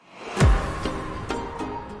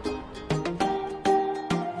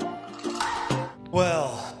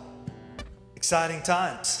Well, exciting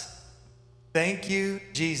times. Thank you,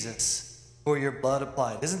 Jesus, for your blood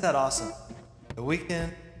applied. Isn't that awesome? That we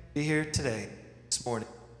can be here today, this morning,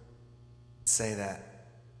 and say that.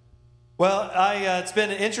 Well, it's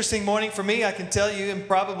been an interesting morning for me, I can tell you, and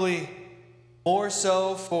probably more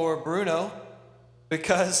so for Bruno,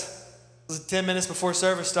 because it was 10 minutes before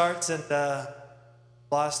service starts and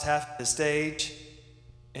lost half the stage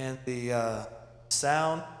and the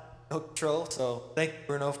sound, no control. So thank you,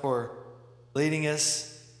 Bruno, for leading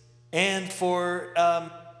us and for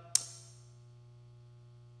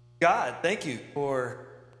God. Thank you for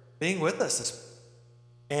being with us.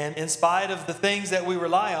 And in spite of the things that we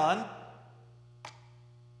rely on,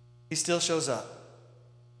 He still shows up.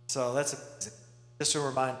 So that's just a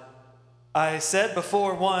reminder. I said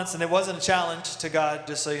before once, and it wasn't a challenge to God,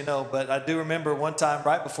 just so you know, but I do remember one time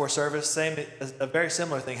right before service, a very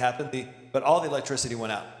similar thing happened, but all the electricity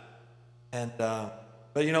went out. And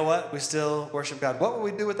but you know what? We still worship God. What would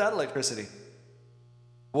we do without electricity?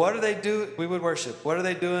 What do they do? We would worship. What are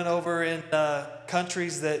they doing over in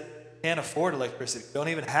countries that can't afford electricity? Don't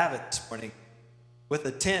even have it this morning. With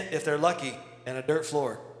a tent, if they're lucky, and a dirt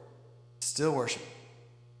floor. Still worship.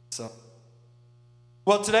 So,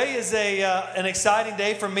 well, today is an exciting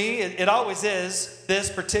day for me. It always is. This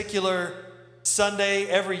particular Sunday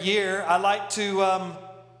every year, I like to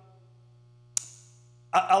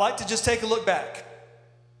just take a look back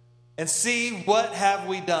and see what have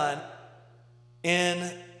we done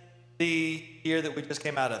in the year that we just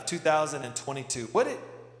came out of, 2022. What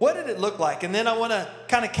did it look like? And then I want to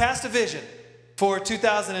kind of cast a vision for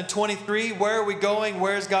 2023. Where are we going?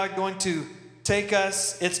 Where is God going to take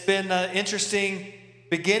us? It's been an interesting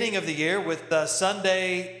beginning of the year with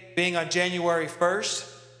Sunday being on January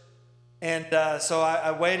 1st. And so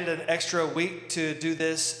I waited an extra week to do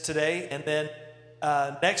this today. And then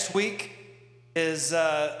next week is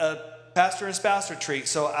a pastor and spouse retreat.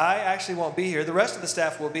 So I actually won't be here. The rest of the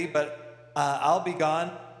staff will be, but I'll be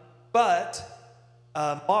gone. But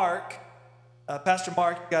Mark, Pastor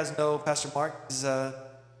Mark, you guys know Pastor Mark is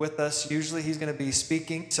with us. Usually he's going to be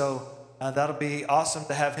speaking. So that'll be awesome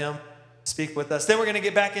to have him speak with us. Then we're going to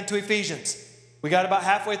get back into Ephesians. We got about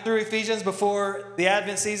halfway through Ephesians before the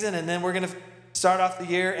Advent season, and then we're going to start off the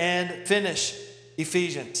year and finish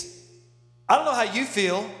Ephesians. I don't know how you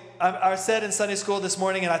feel. I said in Sunday school this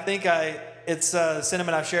morning, and I think it's a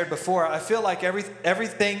sentiment I've shared before. I feel like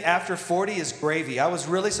everything after 40 is gravy. I was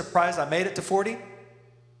really surprised I made it to 40.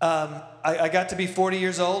 I got to be 40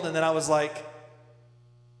 years old, and then I was like,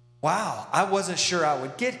 wow, I wasn't sure I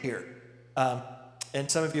would get here. And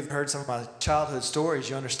some of you have heard some of my childhood stories.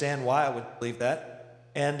 You understand why I would believe that.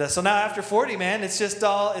 And so now after 40, man, it's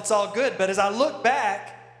all good. But as I look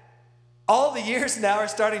back, all the years now are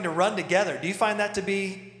starting to run together. Do you find that to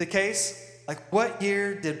be the case? Like, what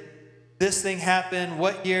year did this thing happen?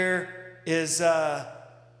 What year is,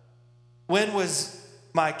 when were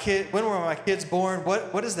my kids born?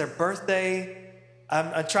 What is their birthday?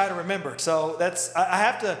 I try to remember. So I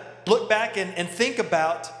have to look back and think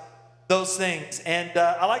about those things. And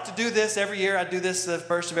I like to do this every year. I do this the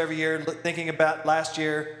first of every year, thinking about last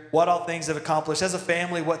year, what all things have accomplished. As a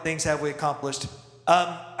family, what things have we accomplished?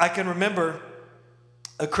 I can remember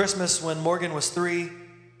a Christmas when Morgan was 3,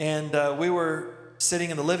 and we were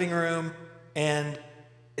sitting in the living room, and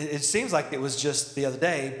it seems like it was just the other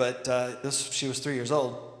day, but she was 3 years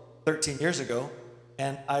old, 13 years ago,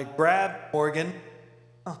 and I grabbed Morgan.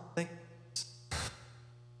 Oh, thank you.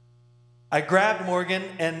 I grabbed Morgan,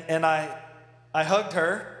 and I hugged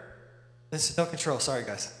her. This is no control. Sorry,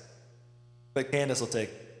 guys. But Candace will take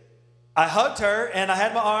it. I hugged her, and I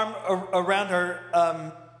had my arm around her.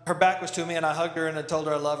 Her back was to me, and I hugged her, and I told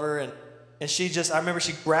her I love her. And I remember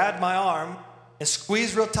she grabbed my arm and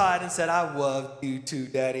squeezed real tight and said, "I love you too,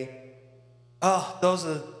 Daddy." Oh, those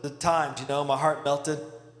are the times, my heart melted.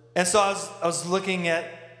 And so I was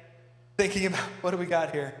thinking about, what do we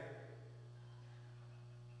got here?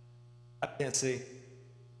 I can't see.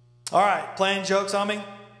 All right, playing jokes on me.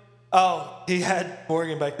 Oh, he had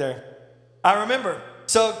Morgan back there. I remember.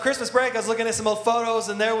 So Christmas break, I was looking at some old photos,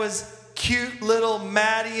 and there was cute little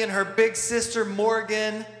Maddie and her big sister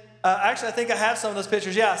Morgan. Actually, I think I have some of those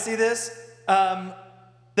pictures. Yeah, see this?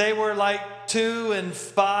 They were like 2 and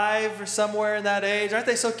 5 or somewhere in that age. Aren't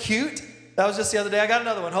they so cute? That was just the other day. I got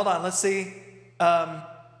another one. Hold on. Let's see.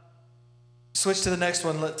 Switch to the next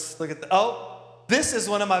one. Let's look at this is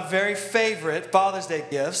one of my very favorite Father's Day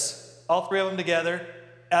gifts. All 3 of them together.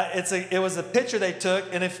 It was a picture they took,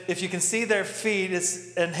 and if you can see their feet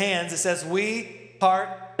and hands, it says, "We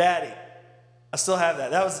heart Daddy." I still have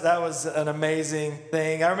that. That was an amazing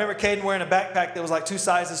thing. I remember Caden wearing a backpack that was like 2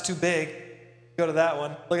 sizes too big. go to that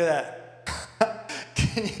one. Look at that.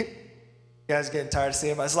 You guys getting tired of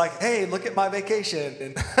seeing them? It's like, hey, look at my vacation.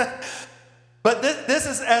 And but this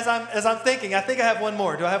is as I'm thinking. I think I have one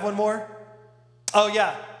more. Do I have one more? Oh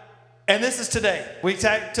yeah. And this is today. We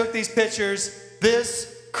took these pictures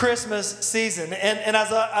this Christmas season, and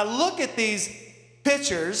as I look at these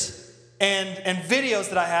pictures and videos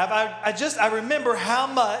that I have, I remember how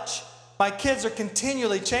much my kids are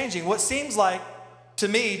continually changing. What seems like to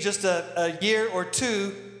me just a year or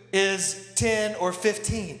two is 10 or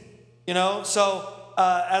 15. You know, so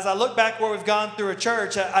as I look back where we've gone through a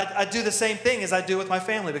church, I do the same thing as I do with my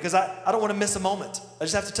family because I don't want to miss a moment. I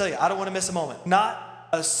just have to tell you, I don't want to miss a moment. Not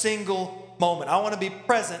a single moment. I want to be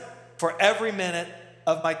present for every minute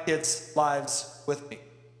of my kids' lives with me.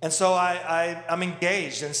 And so I'm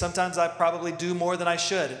engaged, and sometimes I probably do more than I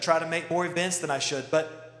should and try to make more events than I should.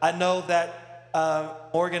 But I know that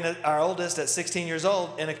Morgan, our oldest, at 16 years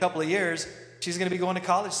old, in a couple of years, she's going to be going to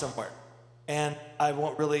college somewhere. And I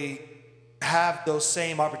won't really have those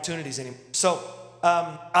same opportunities anymore. So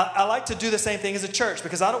I like to do the same thing as a church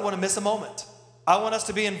because I don't want to miss a moment. I want us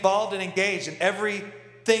to be involved and engaged in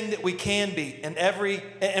everything that we can be,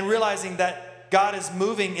 and realizing that God is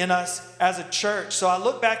moving in us as a church. So I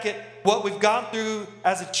look back at what we've gone through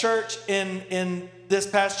as a church in this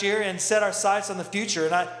past year and set our sights on the future.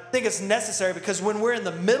 And I think it's necessary because when we're in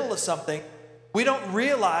the middle of something, we don't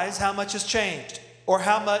realize how much has changed or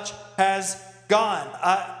how much has gone.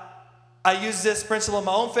 I use this principle in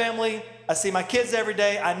my own family. I see my kids every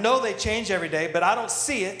day. I know they change every day, but I don't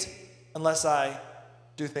see it unless I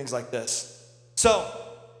do things like this. So,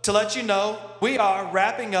 to let you know, we are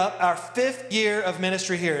wrapping up our 5th year of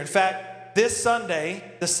ministry here. In fact, this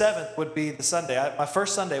Sunday, the 7th would be the Sunday. My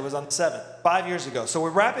first Sunday was on the 7th, 5 years ago. So we're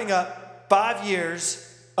wrapping up 5 years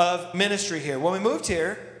of ministry here. When we moved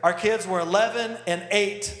here, our kids were 11 and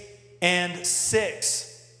 8 and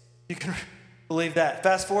 6. You can believe that.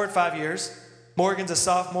 Fast forward 5 years. Morgan's a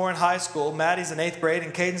sophomore in high school. Maddie's in 8th grade,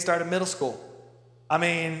 and Caden started middle school. I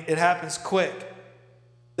mean, it happens quick.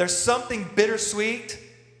 There's something bittersweet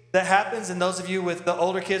that happens, and those of you with the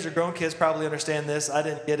older kids or grown kids probably understand this. I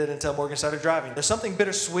didn't get it until Morgan started driving. There's something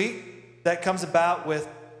bittersweet that comes about with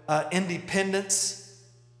independence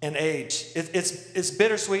and age. It's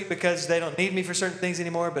bittersweet because they don't need me for certain things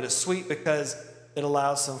anymore, but it's sweet because it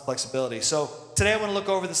allows some flexibility. So today I want to look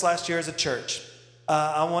over this last year as a church.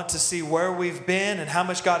 I want to see where we've been and how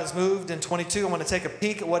much God has moved in 22. I want to take a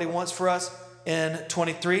peek at what he wants for us in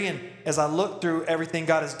 23. And as I look through everything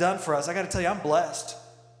God has done for us, I got to tell you, I'm blessed.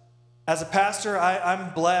 As a pastor,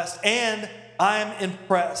 I'm blessed and I'm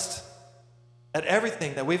impressed at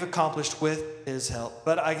everything that we've accomplished with his help.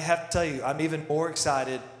 But I have to tell you, I'm even more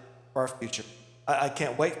excited for our future. I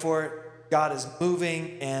can't wait for it. God is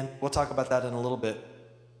moving, and we'll talk about that in a little bit.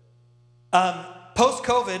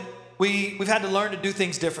 Post-COVID, we've had to learn to do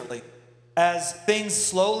things differently. As things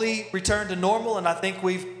slowly return to normal, and I think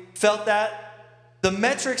we've felt that, the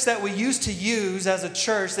metrics that we used to use as a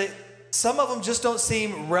church, some of them just don't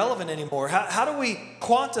seem relevant anymore. How do we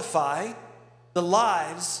quantify the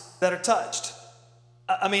lives that are touched?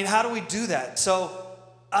 I mean, how do we do that? So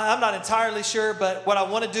I'm not entirely sure, but what I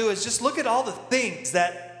want to do is just look at all the things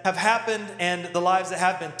that have happened and the lives that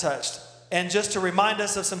have been touched. And just to remind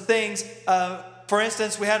us of some things, for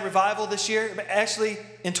instance, we had revival this year. Actually,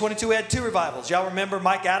 in 22, we had 2 revivals. Y'all remember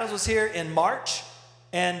Mike Adams was here in March?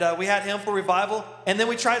 And we had him for revival. And then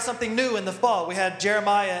we tried something new in the fall. We had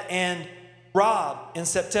Jeremiah and Rob in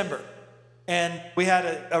September. And we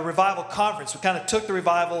had a revival conference. We kind of took the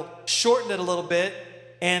revival, shortened it a little bit,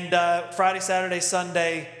 and Friday, Saturday,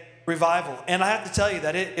 Sunday revival. And I have to tell you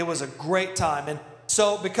that it was a great time. And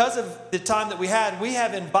so because of the time that we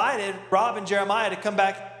have invited Rob and Jeremiah to come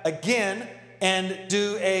back again and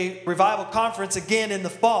do a revival conference again in the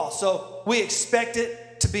fall. So we expect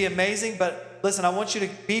it to be amazing, but listen, I want you to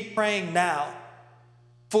be praying now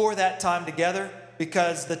for that time together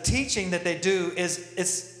because the teaching that they do I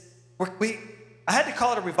had to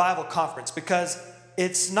call it a revival conference because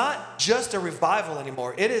it's not just a revival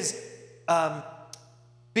anymore. It is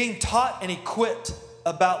being taught and equipped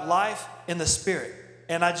about life in the Spirit.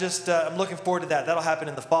 And I'm looking forward to that. That'll happen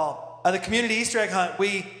in the fall. The community Easter egg hunt,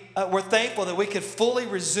 we're thankful that we could fully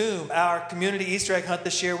resume our community Easter egg hunt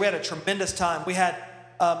this year. We had a tremendous time. We had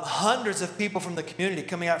hundreds of people from the community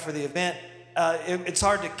coming out for the event. It's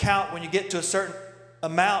hard to count when you get to a certain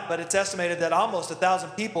amount, but it's estimated that almost 1,000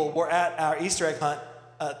 people were at our Easter egg hunt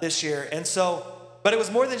this year. And so, but it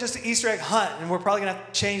was more than just an Easter egg hunt, and we're probably going to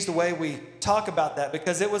have to change the way we talk about that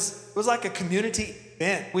because it was like a community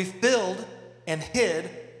event. We filled and hid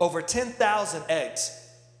over 10,000 eggs.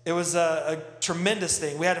 It was a tremendous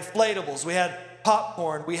thing. We had inflatables. We had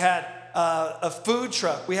popcorn. We had a food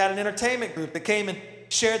truck. We had an entertainment group that came and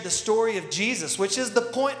shared the story of Jesus, which is the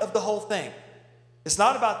point of the whole thing. It's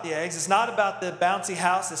not about the eggs. It's not about the bouncy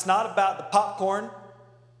house. It's not about the popcorn.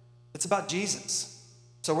 It's about Jesus.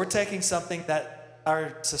 So we're taking something that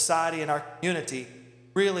our society and our community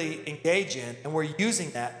really engage in, and we're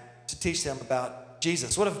using that to teach them about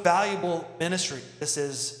Jesus. What a valuable ministry this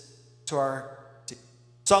is to our team.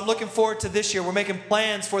 So I'm looking forward to this year. We're making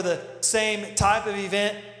plans for the same type of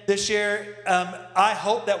event this year. I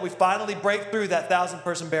hope that we finally break through that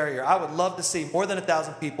 1,000-person barrier. I would love to see more than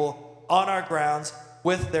 1,000 people on our grounds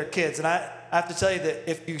with their kids. And I have to tell you that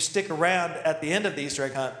if you stick around at the end of the Easter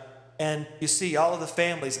egg hunt and you see all of the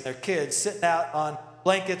families and their kids sitting out on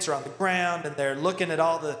blankets or on the ground, and they're looking at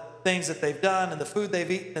all the things that they've done and the food they've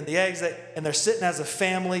eaten and the eggs, and they're sitting as a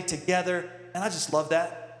family together, and I just love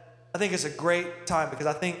that. I think it's a great time because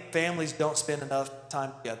I think families don't spend enough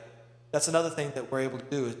time together. That's another thing that we're able to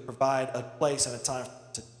do, is provide a place and a time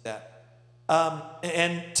to do that.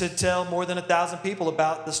 And to tell more than 1,000 people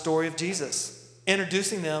about the story of Jesus,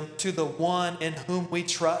 introducing them to the one in whom we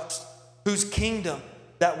trust, whose kingdom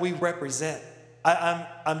that we represent.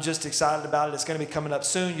 I'm just excited about it. It's going to be coming up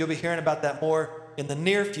soon. You'll be hearing about that more in the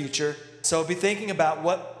near future. So be thinking about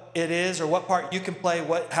what it is or what part you can play,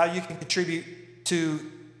 how you can contribute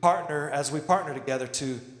to partner as we partner together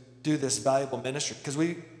to do this valuable ministry. Because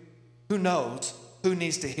who knows who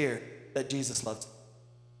needs to hear that Jesus loves them?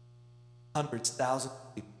 Hundreds, thousands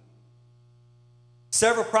of people.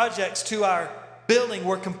 Several projects to our building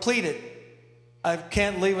were completed. I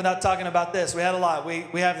can't leave without talking about this. We had a lot.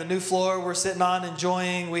 We have the new floor we're sitting on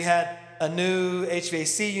enjoying. We had a new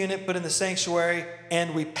HVAC unit put in the sanctuary,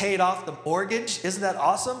 and we paid off the mortgage. Isn't that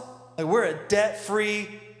awesome? Like, we're a debt-free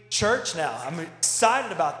church now. I'm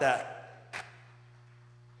excited about that.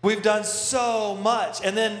 We've done so much.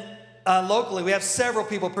 And then locally, we have several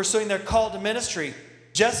people pursuing their call to ministry.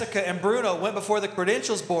 Jessica and Bruno went before the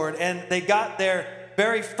credentials board, and they got their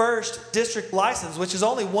very first district license, which is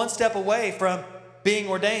only one step away from being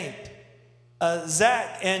ordained.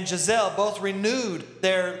 Zach and Giselle both renewed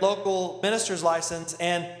their local minister's license,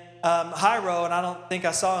 and Hyro, and I don't think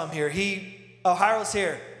I saw him here. Hyro's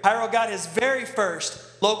here. Hyro got his very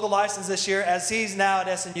first local license this year, as he's now at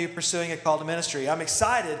SNU pursuing a call to ministry. I'm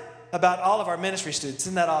excited about all of our ministry students.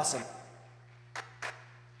 Isn't that awesome?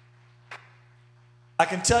 I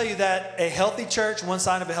can tell you that a healthy church, one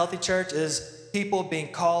sign of a healthy church, is people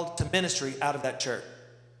being called to ministry out of that church.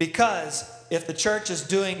 Because if the church is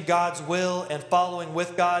doing God's will and following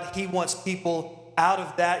with God, he wants people out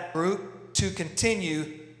of that group to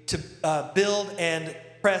continue to build and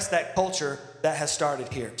press that culture that has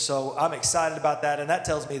started here. So I'm excited about that, and that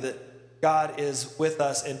tells me that God is with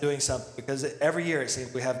us and doing something, because every year it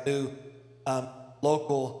seems we have new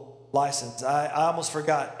local license. I almost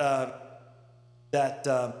forgot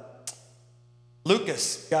that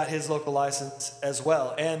Lucas got his local license as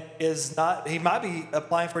well, and he might be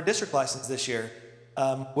applying for a district license this year.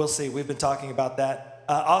 We'll see. We've been talking about that.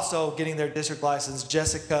 Also getting their district license,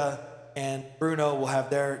 Jessica and Bruno will have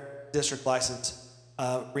their district license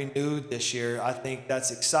renewed this year. I think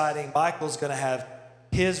that's exciting. Michael's going to have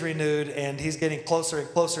his renewed, and he's getting closer and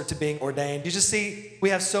closer to being ordained. You just see, we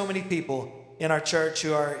have so many people in our church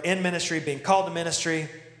who are in ministry, being called to ministry.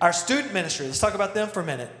 Our student ministry, let's talk about them for a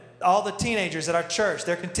minute. All the teenagers at our church,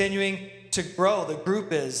 they're continuing to grow. The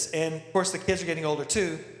group is, and of course the kids are getting older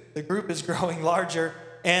too. The group is growing larger,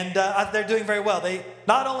 and they're doing very well. They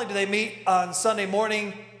not only do they meet on Sunday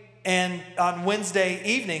morning and on Wednesday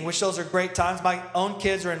evening, which those are great times. My own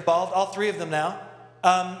kids are involved, all three of them now.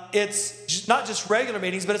 It's not just regular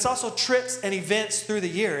meetings, but it's also trips and events through the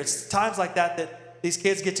year. It's times like that these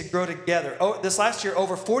kids get to grow together. This last year,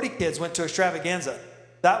 over 40 kids went to Extravaganza.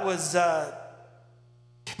 That was,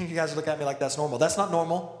 you guys look at me like that's normal. That's not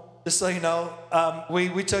normal, just so you know.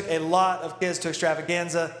 We took a lot of kids to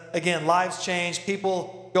Extravaganza. Again, lives changed,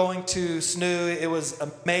 people going to SNU. It was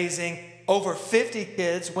amazing. Over 50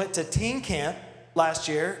 kids went to teen camp last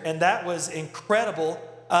year, and that was incredible.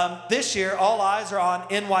 This year, all eyes are on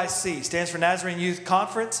NYC, stands for Nazarene Youth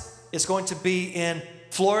Conference. It's going to be in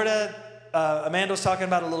Florida. Amanda was talking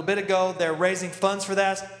about it a little bit ago. They're raising funds for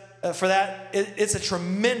that. It's a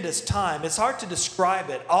tremendous time. It's hard to describe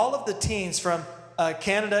it. All of the teens from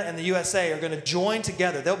Canada and the USA are going to join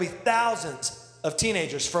together. There'll be thousands of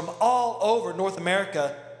teenagers from all over North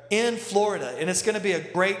America in Florida, and it's going to be a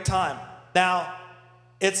great time. Now,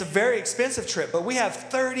 it's a very expensive trip, but we have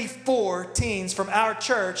 34 teens from our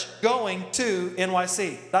church going to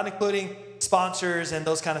NYC, not including sponsors and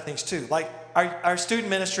those kind of things too. Like our student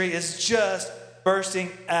ministry is just bursting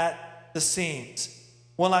at the seams.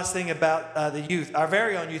 One last thing about the youth. Our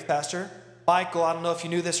very own youth pastor, Michael, I don't know if you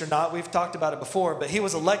knew this or not. We've talked about it before, but he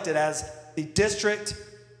was elected as the district,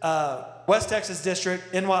 West Texas District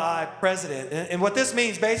NYI president. And what this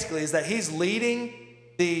means basically is that he's leading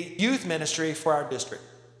the youth ministry for our district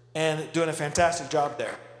and doing a fantastic job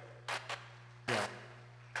there. Yeah.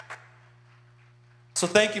 So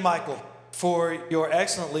thank you, Michael, for your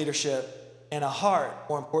excellent leadership and a heart,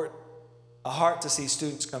 more important, a heart to see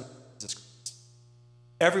students come to Jesus Christ.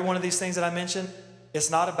 Every one of these things that I mentioned,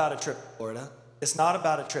 it's not about a trip to Florida. It's not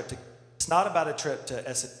about a trip to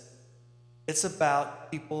Essex. It's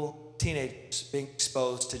about people, teenagers, being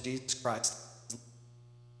exposed to Jesus Christ.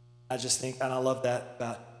 I just think, and I love that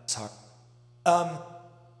about his heart.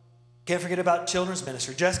 Can't forget about children's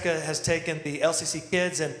ministry. Jessica has taken the LCC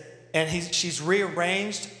kids and she's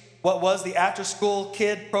rearranged what was the after-school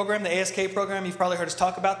kid program, the ASK program. You've probably heard us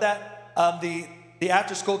talk about that. The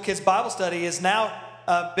after-school kids Bible study is now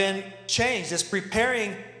been changed. It's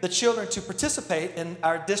preparing the children to participate in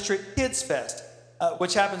our district Kids Fest,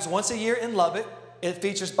 which happens once a year in Lubbock. It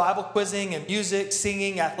features Bible quizzing and music,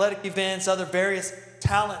 singing, athletic events, other various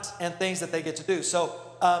talents and things that they get to do. So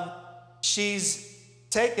she's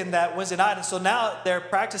taken that Wednesday night, and so now they're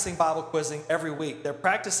practicing Bible quizzing every week. They're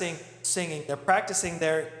practicing singing. They're practicing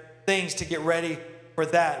their things to get ready for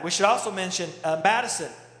that. We should also mention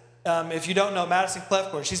Madison. If you don't know Madison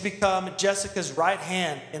Clefcorn, she's become Jessica's right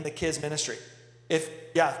hand in the kids ministry.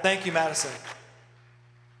 Thank you, Madison.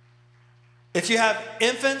 If you have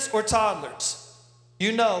infants or toddlers,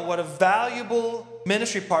 you know what a valuable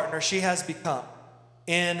ministry partner she has become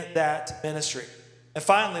in that ministry. And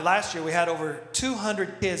finally, last year we had over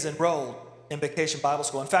 200 kids enrolled in Vacation Bible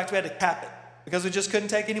School. In fact, we had to cap it because we just couldn't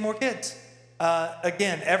take any more kids.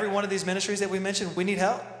 Again, every one of these ministries that we mentioned, we need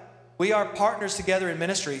help. We are partners together in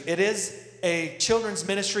ministry. It is a children's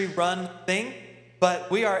ministry run thing, but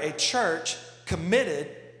we are a church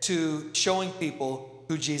committed to showing people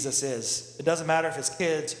who Jesus is. It doesn't matter if it's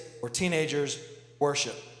kids or teenagers,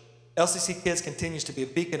 worship. LCC Kids continues to be a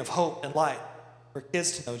beacon of hope and light for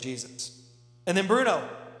kids to know Jesus. And then Bruno,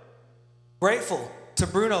 grateful to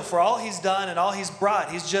Bruno for all he's done and all he's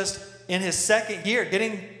brought. He's just in his second year,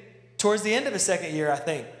 getting towards the end of his second year, I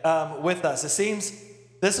think, with us. It seems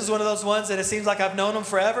this is one of those ones that it seems like I've known him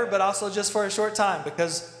forever, but also just for a short time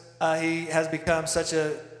because he has become such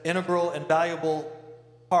an integral and valuable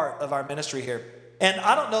part of our ministry here. And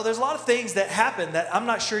I don't know, there's a lot of things that happen that I'm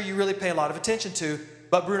not sure you really pay a lot of attention to,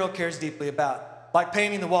 but Bruno cares deeply about, like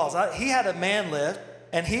painting the walls. He had a man lift,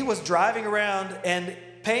 and he was driving around and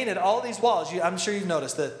painted all these walls. I'm sure you've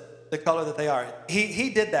noticed the color that they are.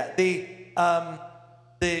 He did that.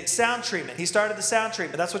 The sound treatment. He started the sound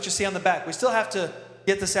treatment. That's what you see on the back. We still have to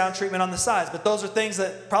get the sound treatment on the sides, but those are things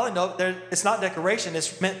that probably it's not decoration.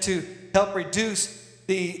 It's meant to help reduce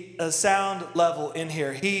the sound level in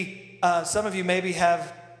here. Some of you maybe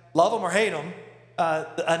love them or hate them,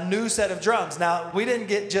 a new set of drums. Now, we didn't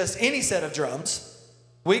get just any set of drums.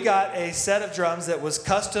 We got a set of drums that was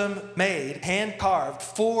custom made, hand carved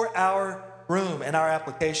for our room and our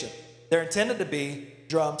application. They're intended to be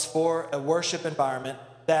drums for a worship environment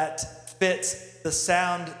that fits the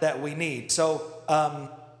sound that we need. So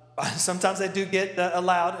sometimes they do get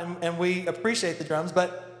loud, and we appreciate the drums,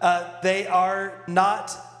 but they're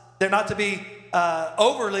not to be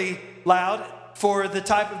overly loud for the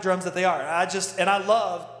type of drums that they are. I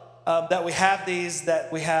love that we have these,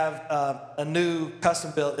 that we have a new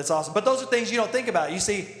custom built. It's awesome. But those are things you don't think about. You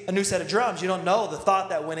see a new set of drums, you don't know the thought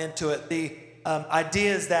that went into it, the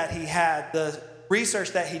ideas that he had, the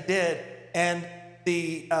research that he did, and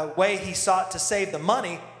the way he sought to save the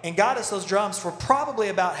money and got us those drums for probably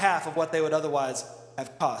about half of what they would otherwise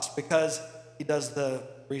have cost because he does the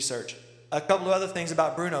research. A couple of other things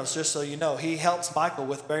about Bruno's, just so you know. He helps Michael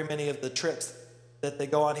with very many of the trips that they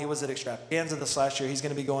go on. He was at Extravaganza this last year. He's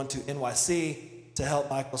going to be going to NYC to help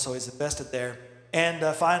Michael, so he's invested there.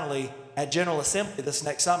 And finally, at General Assembly this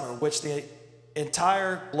next summer, which the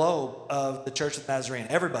entire globe of the Church of the Nazarene,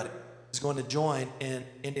 everybody, is going to join in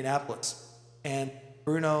Indianapolis. And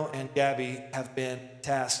Bruno and Gabby have been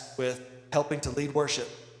tasked with helping to lead worship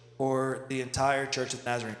for the entire Church of the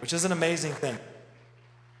Nazarene, which is an amazing thing.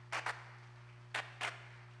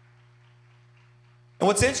 And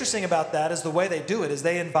what's interesting about that is the way they do it is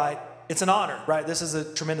they invite, it's an honor, right? This is a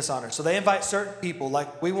tremendous honor. So they invite certain people,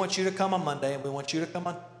 like we want you to come on Monday, and we want you to come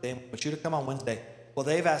on Tuesday, and we want you to come on Wednesday. Well,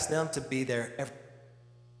 they've asked them to be there every.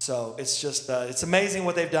 So it's just, it's amazing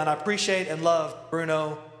what they've done. I appreciate and love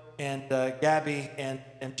Bruno and Gabby, and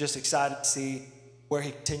just excited to see where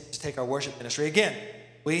he continues to take our worship ministry. Again,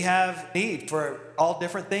 we have need for all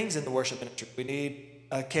different things in the worship ministry. We need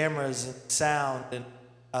cameras and sound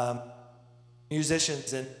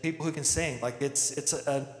musicians and people who can sing. Like it's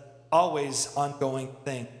an always ongoing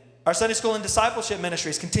thing. Our Sunday school and discipleship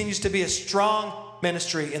ministries continues to be a strong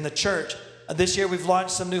ministry in the church. This year we've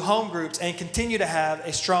launched some new home groups and continue to have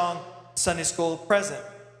a strong Sunday school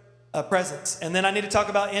presence. And then I need to talk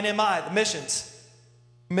about NMI, the missions.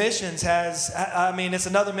 Missions it's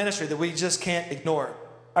another ministry that we just can't ignore.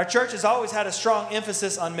 Our church has always had a strong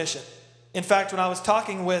emphasis on mission. In fact, when I was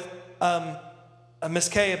talking with Miss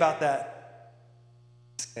Kay about that,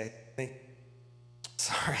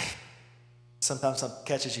 sorry, sometimes something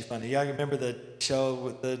catches you funny. Y'all remember the show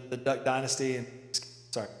with the Duck Dynasty?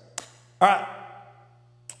 Sorry. All right.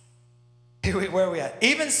 Where are we at?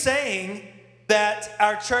 Even saying that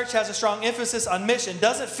our church has a strong emphasis on mission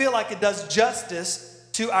doesn't feel like it does justice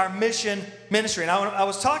to our mission ministry. And I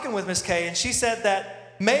was talking with Miss Kay, and she said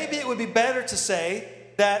that maybe it would be better to say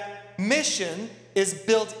that mission is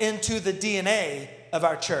built into the DNA of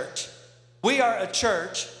our church. We are a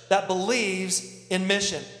church that believes in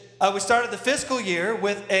mission. We started the fiscal year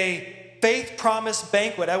with a faith promise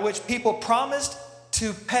banquet at which people promised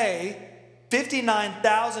to pay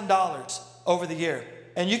 $59,000 over the year.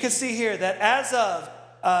 And you can see here that as of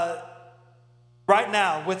right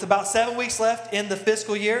now, with about 7 weeks left in the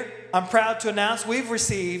fiscal year, I'm proud to announce we've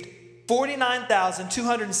received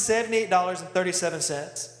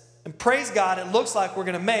 $49,278.37. And praise God, it looks like we're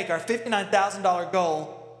going to make our $59,000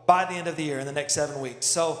 goal by the end of the year in the next 7 weeks.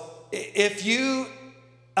 So if you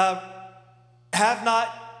have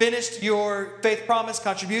not finished your faith promise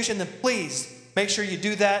contribution, then please make sure you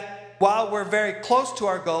do that. While we're very close to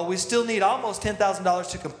our goal, we still need almost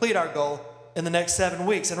 $10,000 to complete our goal in the next 7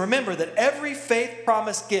 weeks. And remember that every faith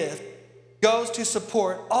promise gift goes to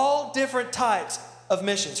support all different types of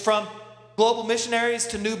missions, from global missionaries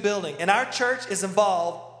to new building. And our church is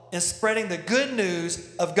involved in spreading the good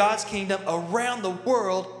news of God's kingdom around the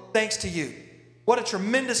world thanks to you. What a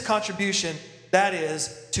tremendous contribution that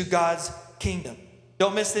is to God's kingdom.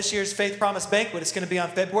 Don't miss this year's Faith Promise Banquet. It's going to be on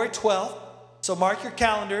February 12th. So mark your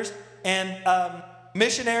calendars. And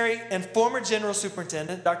missionary and former general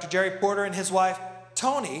superintendent, Dr. Jerry Porter, and his wife,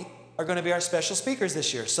 Tony, are going to be our special speakers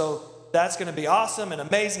this year. So that's going to be awesome and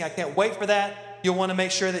amazing. I can't wait for that. You'll want to make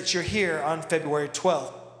sure that you're here on February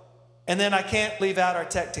 12th. And then I can't leave out our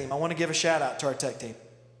tech team. I want to give a shout out to our tech team.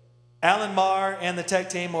 Alan Marr and the tech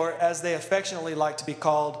team, or as they affectionately like to be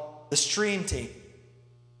called, the stream team.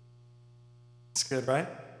 It's good, right?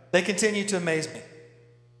 They continue to amaze me.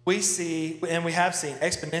 We see, and we have seen,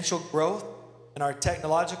 exponential growth in our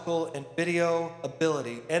technological and video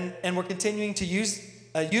ability. And we're continuing to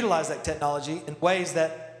utilize that technology in ways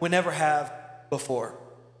that we never have before.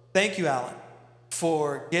 Thank you, Alan,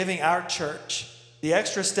 for giving our church the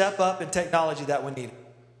extra step up in technology that we need.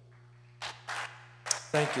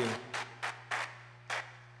 Thank you.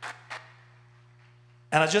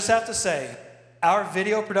 And I just have to say, our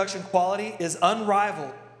video production quality is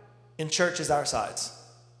unrivaled in churches our size.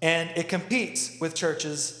 And it competes with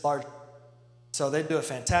churches larger. So they do a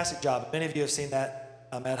fantastic job. Many of you have seen that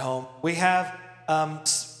at home. We have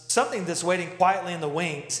something that's waiting quietly in the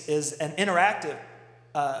wings is an interactive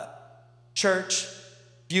church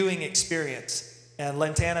viewing experience. And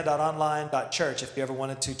lantana.online.church if you ever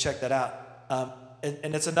wanted to check that out.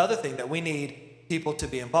 And it's another thing that we need people to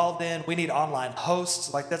be involved in. We need online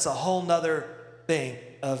hosts. Like that's a whole nother thing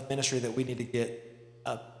of ministry that we need to get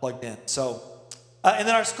plugged in. So. And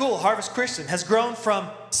then our school, Harvest Christian, has grown from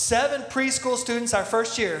 7 preschool students our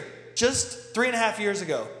first year just 3.5 years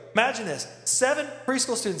ago. Imagine this, 7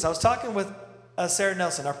 preschool students. I was talking with Sarah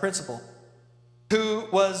Nelson, our principal, who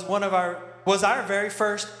was our very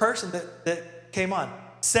first person that came on.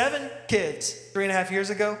 7 kids 3.5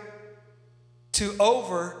 years ago to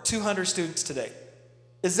over 200 students today.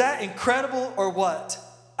 Is that incredible or what?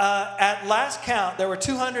 At last count, there were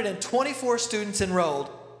 224 students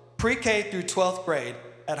enrolled pre-K through 12th grade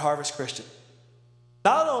at Harvest Christian.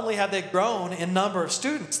 Not only have they grown in number of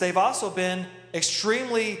students, they've also been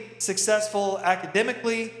extremely successful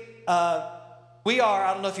academically. We are,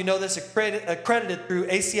 I don't know if you know this, accredited through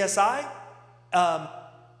ACSI,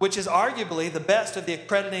 which is arguably the best of the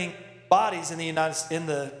accrediting bodies in the United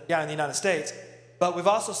States. But we've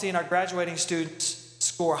also seen our graduating students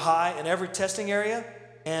score high in every testing area,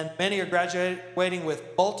 and many are graduating with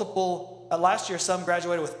multiple. Last year, some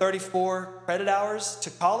graduated with 34 credit hours to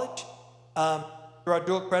college through our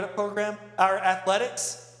dual credit program. Our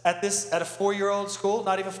athletics at a 4-year-old school,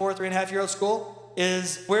 not even 3.5-year-old school,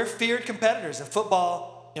 we're feared competitors in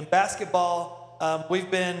football, in basketball. We've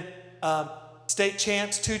been state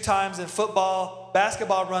champs 2 times in football,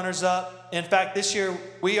 basketball runners-up, In fact, this year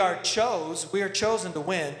we are chosen to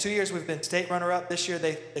win. 2 years we've been state runner-up. This year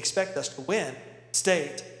they expect us to win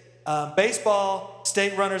state. Baseball,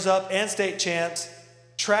 state runners-up and state champs.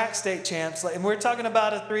 Track state champs. And we're talking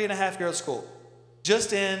about a 3.5-year-old school.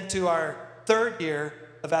 Just into our 3rd year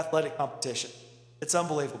of athletic competition. It's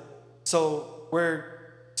unbelievable. So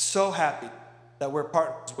we're so happy that we're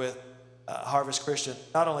partners with Harvest Christian.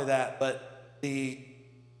 Not only that, but the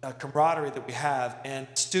camaraderie that we have and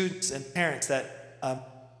students and parents that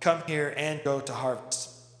come here and go to Harvest.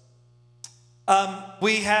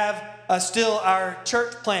 We have still our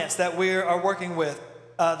church plants that we are working with.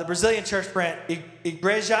 The Brazilian church plant,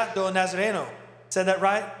 Igreja do Nazareno. Said that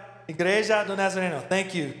right? Igreja do Nazareno.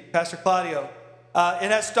 Thank you, Pastor Claudio.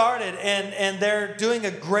 It has started, and they're doing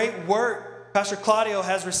a great work. Pastor Claudio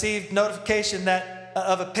has received notification that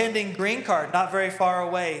of a pending green card not very far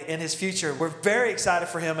away in his future. We're very excited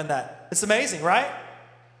for him in that. It's amazing, right?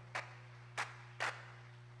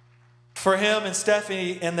 For him and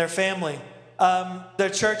Stephanie and their family. Their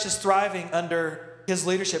church is thriving under his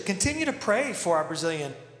leadership. Continue to pray for our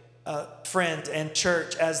Brazilian friend and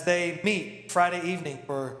church as they meet Friday evening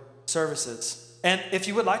for services. And if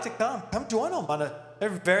you would like to come join them. They're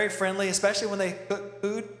very friendly, especially when they cook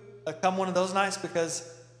food. Come one of those nights because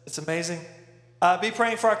it's amazing. Be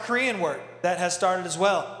praying for our Korean work that has started as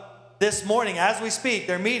well. This morning, as we speak,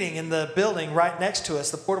 they're meeting in the building right next to us,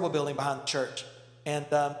 the portable building behind the church. And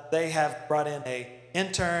they have brought in an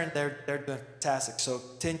intern. They're doing fantastic. So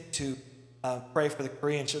continue to pray for the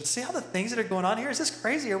Korean church. See how the things that are going on here? Is this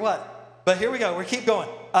crazy or what? But here we go. We keep going.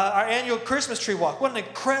 Our annual Christmas tree walk. What an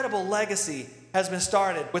incredible legacy has been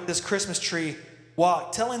started with this Christmas tree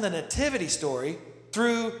walk, telling the nativity story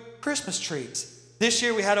through Christmas trees. This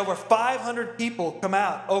year we had over 500 people come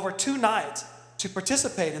out over 2 nights to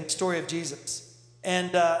participate in the story of Jesus.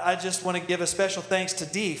 And I just want to give a special thanks to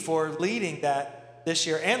Dee for leading that this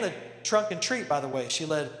year, and the trunk and treat, by the way. She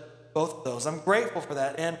led both of those. I'm grateful for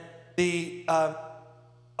that. And the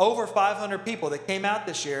over 500 people that came out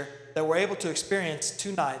this year that were able to experience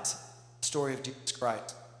 2 nights the story of Jesus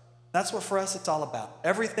Christ. That's what for us it's all about.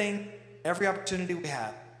 Everything, every opportunity we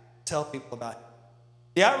have, tell people about it.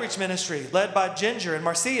 The outreach ministry led by Ginger and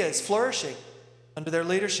Marcia is flourishing under their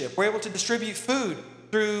leadership. We're able to distribute food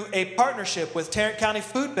through a partnership with Tarrant County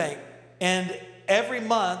Food Bank. And every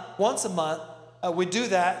month, once a month, we do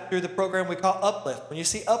that through the program we call Uplift. When you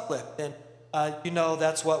see Uplift, then you know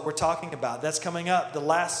that's what we're talking about. That's coming up the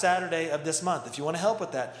last Saturday of this month. If you want to help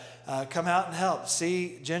with that, come out and help.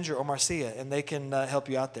 See Ginger or Marcia, and they can help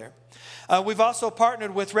you out there. We've also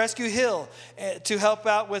partnered with Rescue Hill to help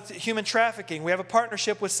out with human trafficking. We have a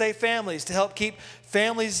partnership with Safe Families to help keep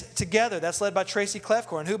families together. That's led by Tracy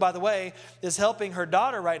Clefcorn, who, by the way, is helping her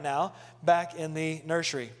daughter right now back in the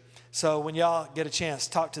nursery. So when y'all get a chance,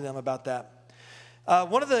 talk to them about that.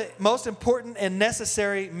 One of the most important and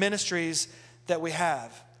necessary ministries that we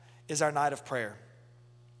have is our night of prayer.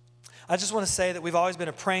 I just want to say that we've always been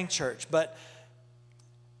a praying church, but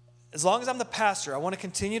as long as I'm the pastor, I want to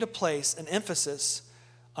continue to place an emphasis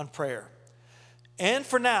on prayer. And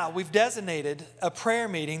for now, we've designated a prayer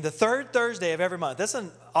meeting the 3rd Thursday of every month. That's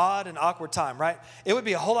an odd and awkward time, right? It would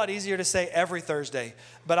be a whole lot easier to say every Thursday.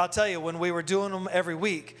 But I'll tell you, when we were doing them every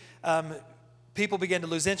week, people began to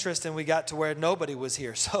lose interest, and we got to where nobody was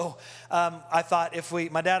here. So I thought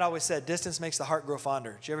my dad always said, distance makes the heart grow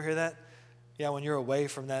fonder. Did you ever hear that? Yeah, when you're away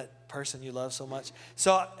from that person you love so much.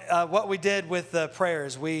 So what we did with the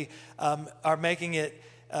prayers, we are making it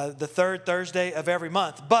the 3rd Thursday of every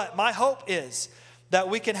month. But my hope is that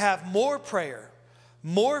we can have more prayer,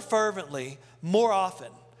 more fervently, more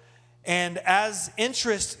often. And as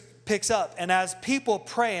interest picks up, and as people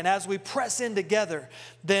pray, and as we press in together,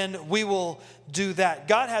 then we will do that.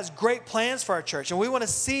 God has great plans for our church, and we want to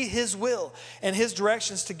see His will and His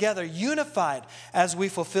directions together, unified as we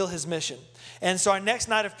fulfill His mission. And so our next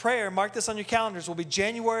night of prayer, mark this on your calendars, will be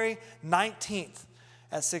January 19th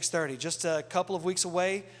at 6:30, just a couple of weeks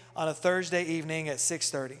away on a Thursday evening at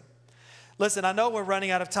 6:30. Listen, I know we're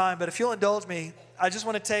running out of time, but if you'll indulge me, I just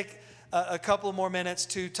want to take a couple of more minutes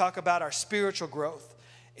to talk about our spiritual growth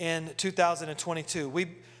in 2022. We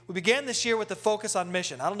began this year with the focus on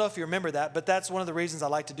mission. I don't know if you remember that, but that's one of the reasons I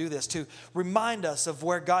like to do this, to remind us of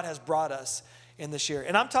where God has brought us in this year.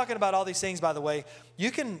 And I'm talking about all these things, by the way. You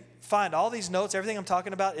can find all these notes. Everything I'm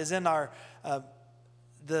talking about is in our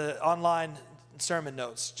the online sermon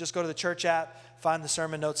notes. Just go to the church app, find the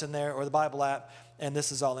sermon notes in there, or the Bible app, and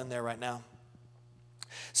this is all in there right now.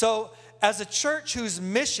 So as a church whose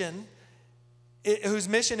mission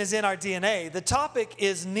is in our DNA, the topic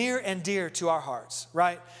is near and dear to our hearts,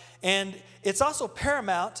 right? And it's also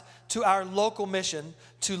paramount to our local mission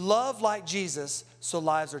to love like Jesus so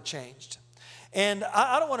lives are changed. And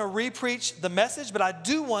I don't want to re-preach the message, but I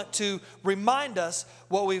do want to remind us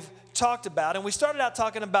what we've talked about. And we started out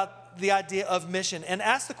talking about the idea of mission and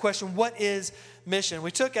asked the question, what is mission?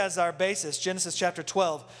 We took as our basis Genesis chapter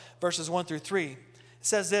 12, verses 1 through 3. It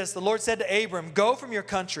says this, the Lord said to Abram, go from your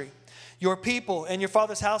country, your people, and your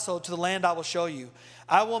father's household to the land I will show you.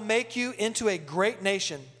 I will make you into a great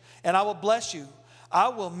nation, and I will bless you. I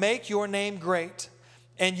will make your name great,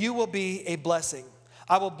 and you will be a blessing.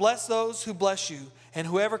 I will bless those who bless you, and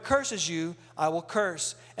whoever curses you, I will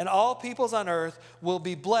curse. And all peoples on earth will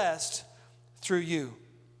be blessed through you.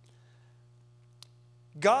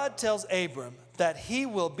 God tells Abram that he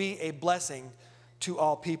will be a blessing to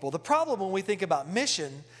all people. The problem when we think about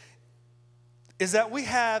mission is that we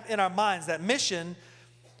have in our minds that mission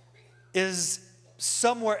is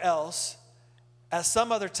somewhere else at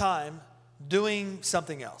some other time doing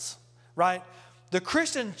something else, right? The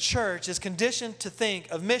Christian church is conditioned to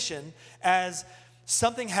think of mission as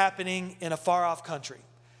something happening in a far-off country.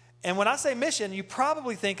 And when I say mission, you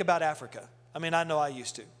probably think about Africa. I mean, I know I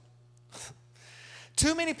used to.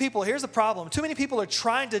 Too many people, here's the problem, too many people are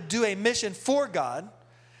trying to do a mission for God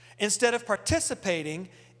instead of participating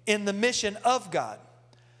in the mission of God.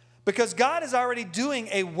 Because God is already doing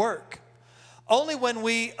a work. Only when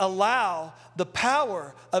we allow the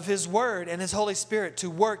power of His Word and His Holy Spirit to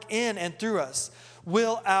work in and through us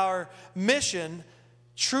will our mission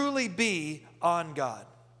truly be on God.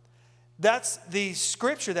 That's the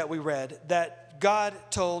scripture that we read that God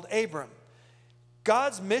told Abram.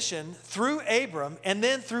 God's mission through Abram and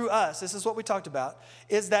then through us, this is what we talked about,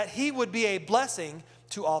 is that He would be a blessing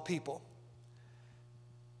to all people.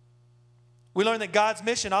 We learned that God's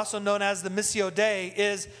mission, also known as the Missio Dei,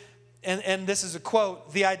 is, and this is a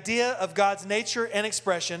quote, the idea of God's nature and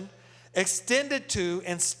expression extended to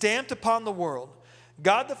and stamped upon the world.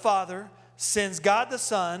 God the Father sends God the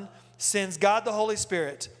Son, sends God the Holy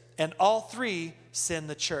Spirit, and all three send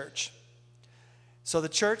the church. So the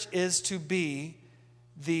church is to be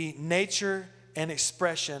the nature and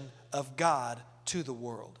expression of God to the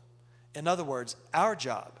world. In other words, our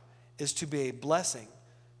job is to be a blessing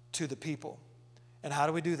to the people. And how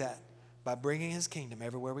do we do that? By bringing His kingdom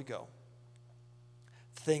everywhere we go.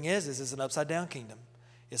 The thing is it's an upside down kingdom.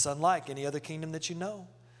 It's unlike any other kingdom that you know.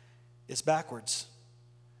 It's backwards.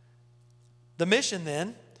 The mission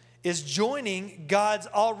then is joining God's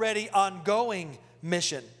already ongoing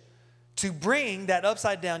mission to bring that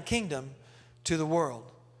upside down kingdom to the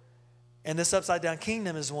world. And this upside down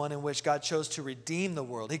kingdom is one in which God chose to redeem the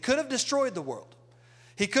world. He could have destroyed the world.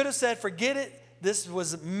 He could have said, forget it, this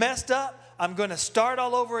was messed up, I'm going to start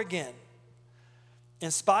all over again.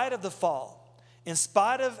 In spite of the fall, in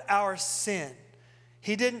spite of our sin,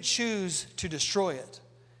 He didn't choose to destroy it.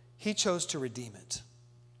 He chose to redeem it.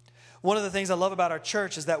 One of the things I love about our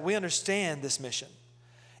church is that we understand this mission.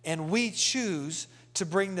 And we choose to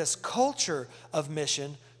bring this culture of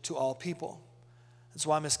mission to all people. That's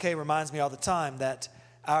why Miss Kay reminds me all the time that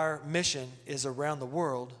our mission is around the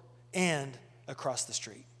world and across the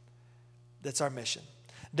street. That's our mission.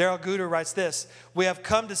 Darrell Guter writes this, we have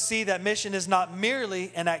come to see that mission is not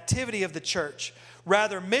merely an activity of the church.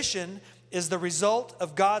 Rather, mission is the result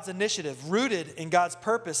of God's initiative, rooted in God's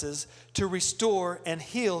purposes to restore and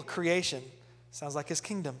heal creation. Sounds like His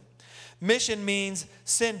kingdom. Mission means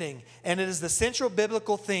sending, and it is the central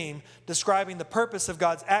biblical theme describing the purpose of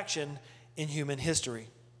God's action in human history.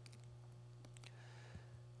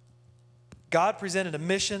 God presented a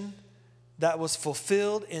mission that was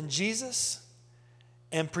fulfilled in Jesus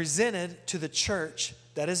and presented to the church,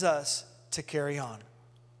 that is us, to carry on.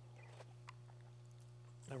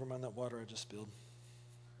 Never mind that water I just spilled.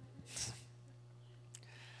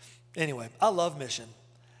 Anyway, I love mission,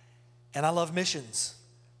 and I love missions.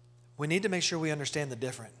 We need to make sure we understand the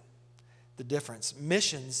difference.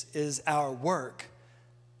 Missions is our work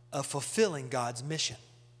of fulfilling God's mission.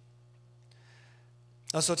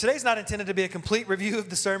 So today's not intended to be a complete review of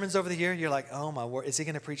the sermons over the year. You're like, oh my word, is he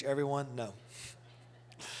going to preach every one? No.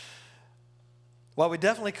 While we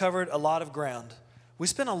definitely covered a lot of ground, we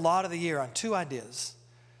spent a lot of the year on two ideas.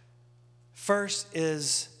 First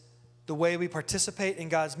is the way we participate in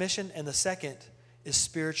God's mission, and the second is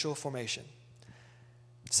spiritual formation.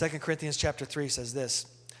 2 Corinthians chapter 3 says this,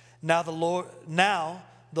 Now the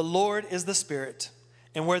Lord is the Spirit,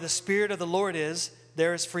 and where the Spirit of the Lord is,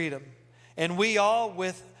 there is freedom. And we all,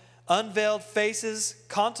 with unveiled faces,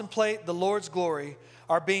 contemplate the Lord's glory,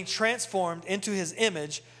 are being transformed into His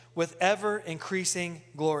image with ever-increasing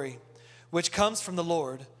glory, which comes from the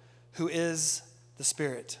Lord, who is the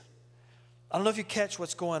Spirit. I don't know if you catch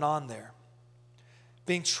what's going on there.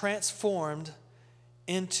 Being transformed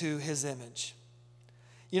into his image.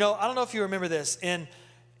 You know, I don't know if you remember this. In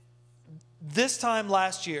this time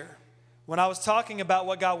last year, when I was talking about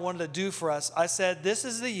what God wanted to do for us, I said this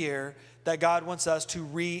is the year that God wants us to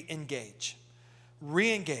re-engage.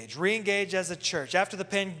 Re-engage as a church. After the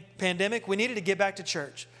pandemic, we needed to get back to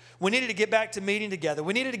church. We needed to get back to meeting together.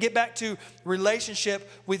 We needed to get back to relationship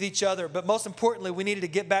with each other. But most importantly, we needed to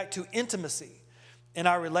get back to intimacy in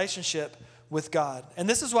our relationship with God. And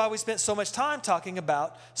this is why we spent so much time talking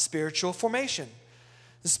about spiritual formation.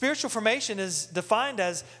 The spiritual formation is defined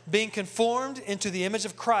as being conformed into the image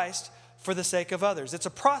of Christ for the sake of others. It's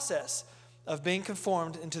a process of being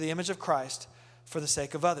conformed into the image of Christ for the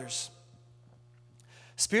sake of others.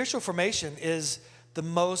 Spiritual formation is the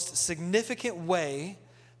most significant way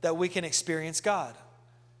that we can experience God.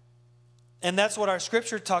 And that's what our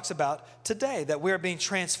scripture talks about today, that we are being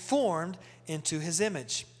transformed into his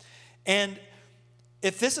image. And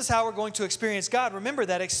if this is how we're going to experience God, remember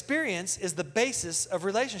that experience is the basis of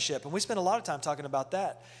relationship. And we spend a lot of time talking about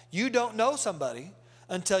that. You don't know somebody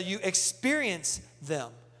until you experience them.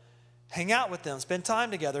 Hang out with them, spend time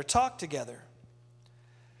together, talk together.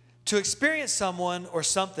 To experience someone or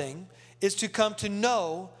something is to come to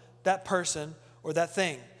know that person or that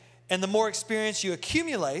thing. And the more experience you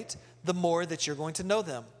accumulate, the more that you're going to know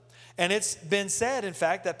them. And it's been said, in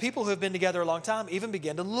fact, that people who have been together a long time even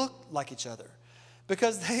begin to look like each other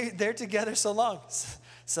because they're together so long.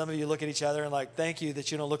 Some of you look at each other and like, thank you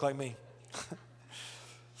that you don't look like me.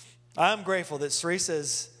 I'm grateful that Ceresa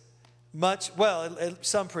is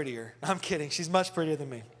some prettier. I'm kidding. She's much prettier than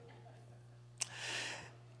me.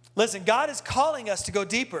 Listen, God is calling us to go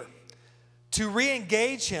deeper, to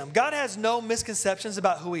re-engage him. God has no misconceptions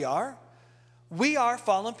about who we are. We are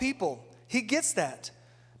fallen people. He gets that.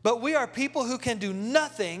 But we are people who can do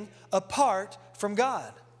nothing apart from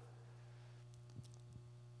God.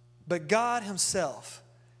 But God himself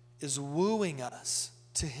is wooing us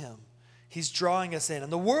to him. He's drawing us in.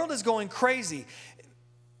 And the world is going crazy.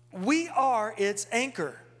 We are its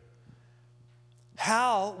anchor.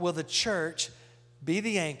 How will the church be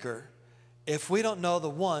the anchor if we don't know the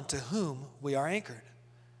one to whom we are anchored?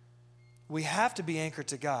 We have to be anchored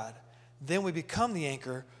to God. Then we become the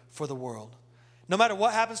anchor for the world. No matter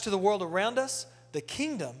what happens to the world around us, the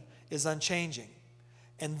kingdom is unchanging.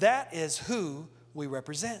 And that is who we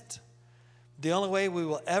represent. The only way we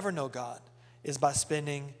will ever know God is by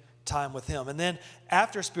spending time with him. And then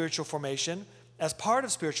after spiritual formation, as part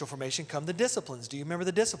of spiritual formation come the disciplines. Do you remember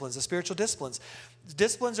the disciplines, the spiritual disciplines?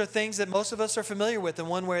 Disciplines are things that most of us are familiar with in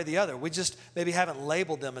one way or the other. We just maybe haven't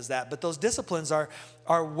labeled them as that. But those disciplines are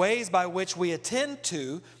ways by which we attend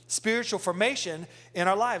to spiritual formation in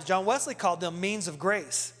our lives. John Wesley called them means of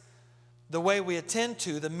grace. The way we attend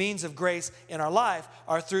to the means of grace in our life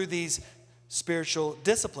are through these spiritual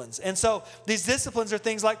disciplines. And so these disciplines are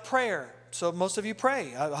things like prayer. So most of you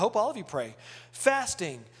pray. I hope all of you pray.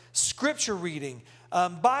 Fasting, scripture reading,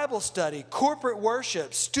 Bible study, corporate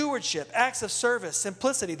worship, stewardship, acts of service,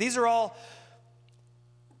 simplicity. These are all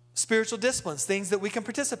spiritual disciplines, things that we can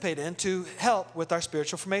participate in to help with our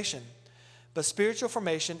spiritual formation. But spiritual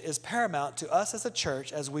formation is paramount to us as a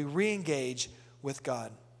church as we re-engage with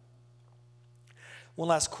God. One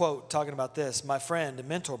last quote talking about this. My friend and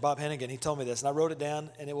mentor, Bob Hennigan, he told me this, and I wrote it down,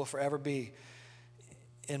 and it will forever be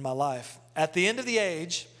in my life. At the end of the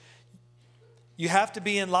age, you have to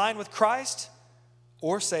be in line with Christ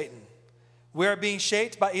or Satan. We are being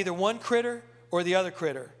shaped by either one critter or the other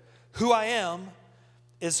critter. Who I am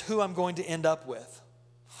is who I'm going to end up with.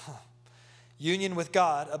 Union with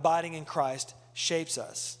God, abiding in Christ, shapes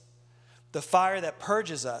us. The fire that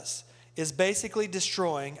purges us is basically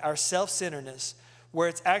destroying our self-centeredness, where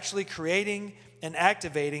it's actually creating and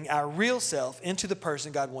activating our real self into the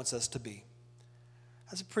person God wants us to be.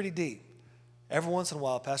 That's pretty deep. Every once in a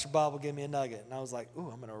while, Pastor Bob will give me a nugget, and I was like, ooh,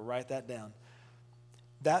 I'm going to write that down.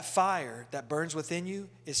 That fire that burns within you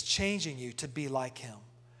is changing you to be like him.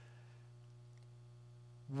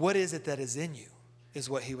 What is it that is in you, is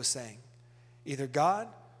what he was saying. Either God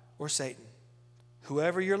or Satan.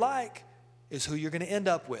 Whoever you're like is who you're going to end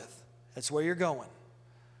up with. That's where you're going.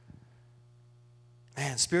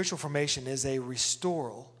 Man, spiritual formation is a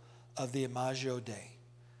restoral of the Imago Dei.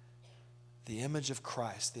 The image of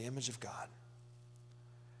Christ, the image of God.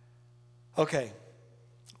 Okay,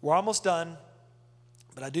 we're almost done,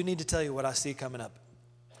 but I do need to tell you what I see coming up.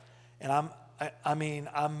 And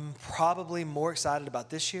I'm probably more excited about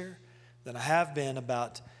this year than I have been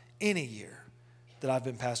about any year that I've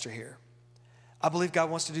been pastor here. I believe God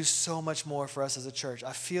wants to do so much more for us as a church.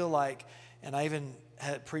 I feel like, and I even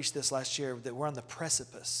had preached this last year, that we're on the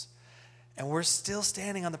precipice. And we're still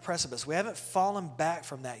standing on the precipice. We haven't fallen back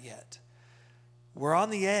from that yet. We're on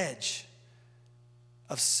the edge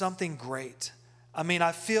of something great. I mean,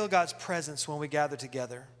 I feel God's presence when we gather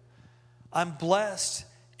together. I'm blessed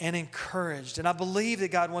and encouraged, and I believe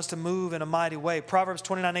that God wants to move in a mighty way. Proverbs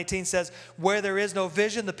 29:18 says, where there is no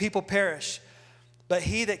vision, the people perish. But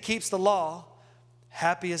he that keeps the law,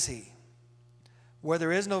 happy is he. Where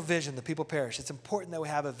there is no vision, the people perish. It's important that we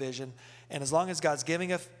have a vision. And as long as God's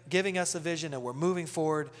giving us a vision and we're moving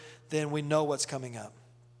forward, then we know what's coming up.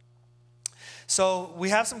 So we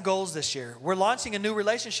have some goals this year. We're launching a new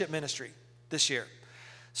relationship ministry this year.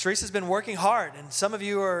 Cerise has been working hard, and some of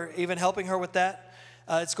you are even helping her with that.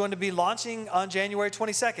 It's going to be launching on January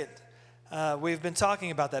 22nd. We've been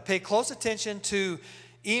talking about that. Pay close attention to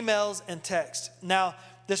emails and text. Now,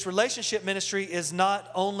 this relationship ministry is not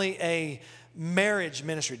only a marriage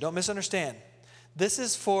ministry. Don't misunderstand. This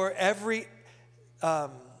is for every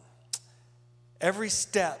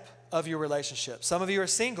step of your relationship. Some of you are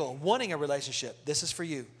single, wanting a relationship. This is for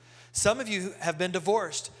you. Some of you have been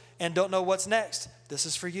divorced and don't know what's next. This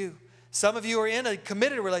is for you. Some of you are in a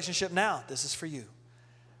committed relationship now. This is for you.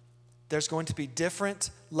 There's going to be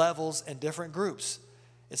different levels and different groups.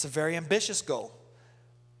 It's a very ambitious goal,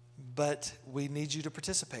 but we need you to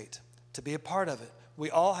participate, to be a part of it. We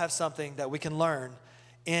all have something that we can learn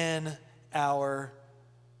in our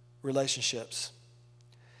relationships.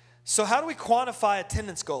 So how do we quantify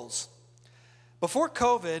attendance goals? Before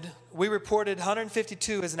COVID, we reported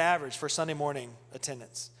 152 as an average for Sunday morning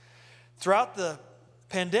attendance. Throughout the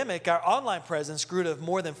pandemic, our online presence grew to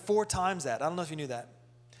more than 4 times that. I don't know if you knew that.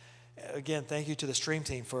 Again, thank you to the stream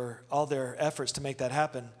team for all their efforts to make that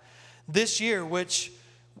happen. This year, which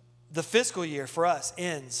the fiscal year for us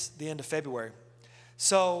ends the end of February.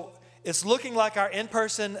 So it's looking like our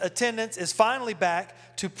in-person attendance is finally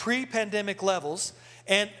back to pre-pandemic levels,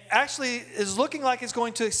 and actually is looking like it's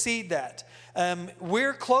going to exceed that.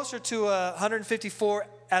 We're closer to 154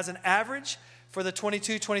 as an average for the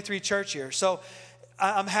 22-23 church year. So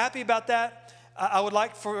I'm happy about that. I would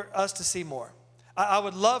like for us to see more. I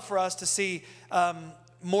would love for us to see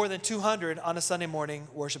more than 200 on a Sunday morning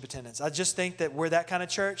worship attendance. I just think that we're that kind of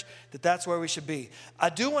church, that's where we should be. I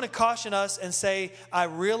do want to caution us and say, I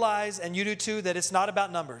realize, and you do too, that it's not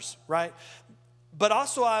about numbers, right? But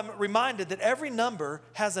also I'm reminded that every number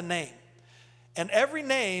has a name. And every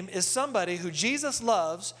name is somebody who Jesus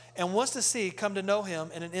loves and wants to see come to know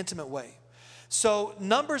him in an intimate way. So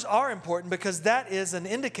numbers are important because that is an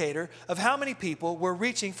indicator of how many people we're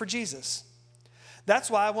reaching for Jesus.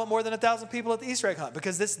 That's why I want more than 1,000 people at the Easter egg hunt,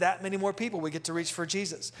 because it's that many more people we get to reach for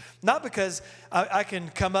Jesus. Not because I can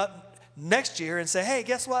come up next year and say, hey,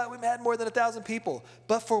 guess what? We had more than 1,000 people.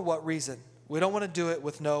 But for what reason? We don't want to do it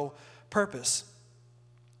with no purpose.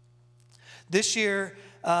 This year,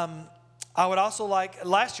 I would also like,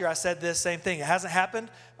 last year I said this same thing. It hasn't happened.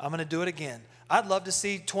 I'm going to do it again. I'd love to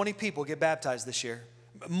see 20 people get baptized this year.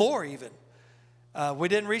 More even. We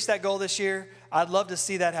didn't reach that goal this year. I'd love to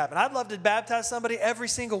see that happen. I'd love to baptize somebody every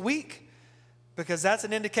single week, because that's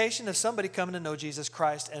an indication of somebody coming to know Jesus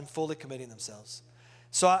Christ and fully committing themselves.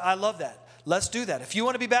 So I love that. Let's do that. If you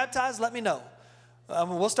want to be baptized, let me know.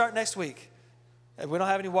 We'll start next week. If we don't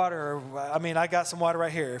have any water, I got some water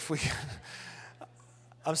right here.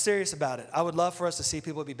 I'm serious about it. I would love for us to see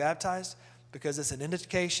people be baptized, because it's an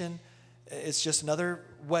indication. It's just another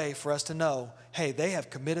way for us to know, hey, they have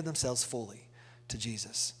committed themselves fully to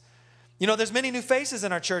Jesus. You know, there's many new faces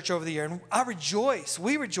in our church over the year, and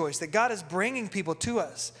we rejoice that God is bringing people to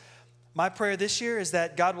us. My prayer this year is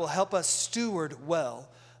that God will help us steward well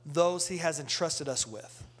those he has entrusted us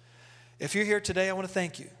with. If you're here today, I want to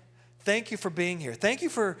thank you. Thank you for being here. Thank you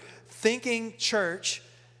for thinking church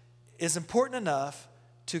is important enough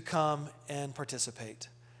to come and participate.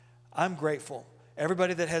 I'm grateful.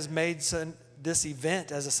 Everybody that has made this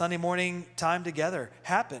event as a Sunday morning time together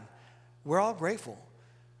happen, we're all grateful.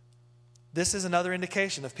 This is another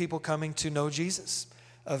indication of people coming to know Jesus,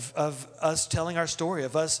 of us telling our story,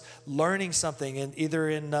 of us learning something either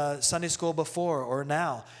in Sunday school before or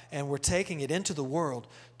now, and we're taking it into the world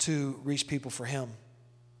to reach people for him.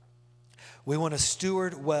 We want to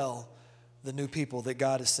steward well the new people that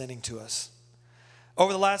God is sending to us.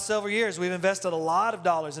 Over the last several years, we've invested a lot of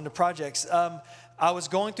dollars into projects. I was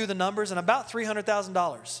going through the numbers, and about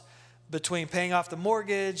 $300,000 between paying off the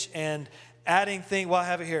mortgage and adding things. Well, I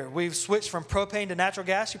have it here. We've switched from propane to natural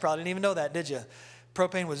gas. You probably didn't even know that, did you?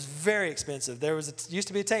 Propane was very expensive. Used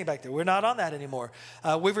to be a tank back there. We're not on that anymore.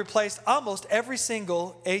 We've replaced almost every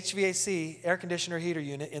single HVAC, air conditioner, heater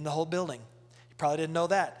unit in the whole building. You probably didn't know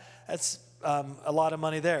that. That's a lot of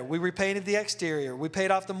money there. We repainted the exterior. We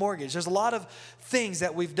paid off the mortgage. There's a lot of things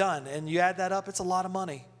that we've done, and you add that up, it's a lot of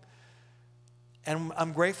money. And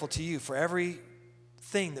I'm grateful to you for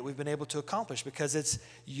everything that we've been able to accomplish, because it's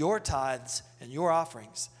your tithes and your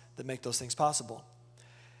offerings that make those things possible.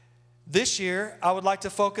 This year, I would like to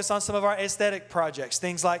focus on some of our aesthetic projects,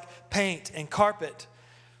 things like paint and carpet.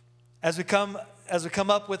 As we come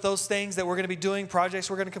up with those things that we're going to be doing, projects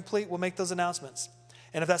we're going to complete, we'll make those announcements.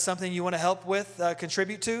 And if that's something you want to help with,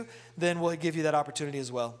 contribute to, then we'll give you that opportunity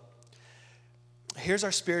as well. Here's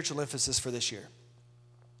our spiritual emphasis for this year.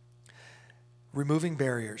 Removing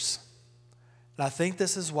barriers. And I think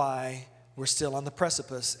this is why we're still on the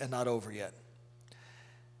precipice and not over yet.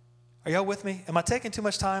 Are y'all with me? Am I taking too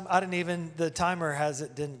much time? The timer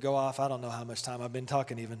didn't go off. I don't know how much time I've been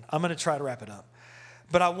talking even. I'm going to try to wrap it up.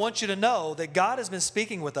 But I want you to know that God has been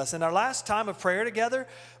speaking with us. And our last time of prayer together,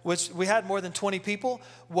 which we had more than 20 people,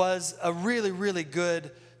 was a really, really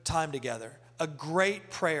good time together. A great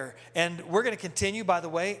prayer. And we're going to continue, by the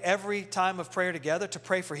way, every time of prayer together to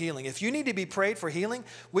pray for healing. If you need to be prayed for healing,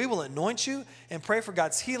 we will anoint you and pray for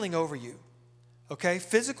God's healing over you. Okay?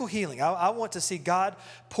 Physical healing. I want to see God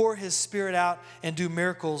pour His Spirit out and do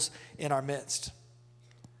miracles in our midst.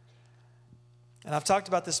 And I've talked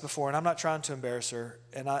about this before, and I'm not trying to embarrass her,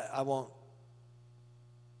 and I won't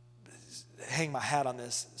hang my hat on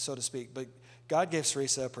this, so to speak, but God gave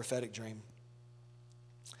Sarisa a prophetic dream.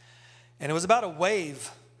 And it was about a wave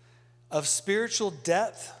of spiritual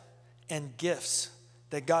depth and gifts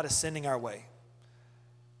that God is sending our way.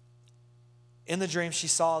 In the dream, she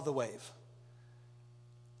saw the wave.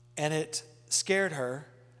 And it scared her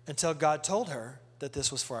until God told her that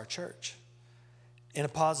this was for our church in a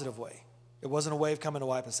positive way. It wasn't a wave coming to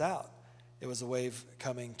wipe us out. It was a wave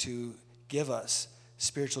coming to give us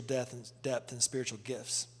spiritual depth and spiritual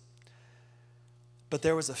gifts. But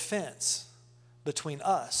there was a fence between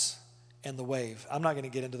us and the wave. I'm not going to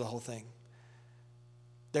get into the whole thing.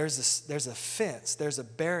 There's a fence, there's a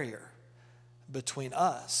barrier between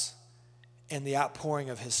us and the outpouring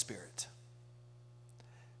of His Spirit.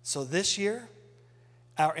 So this year,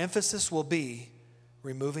 our emphasis will be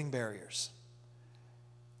removing barriers.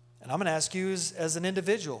 And I'm going to ask you as an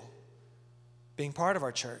individual, being part of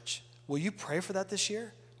our church, will you pray for that this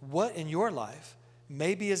year? What in your life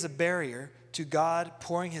maybe is a barrier to God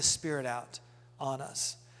pouring His Spirit out on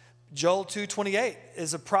us? Joel 2:28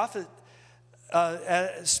 is a prophet,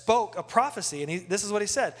 spoke a prophecy, and this is what he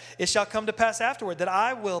said. It shall come to pass afterward that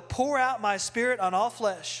I will pour out my Spirit on all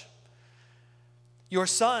flesh. Your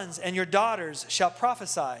sons and your daughters shall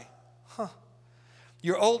prophesy.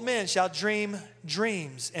 Your old men shall dream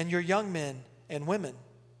dreams, and your young men and women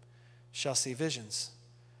shall see visions.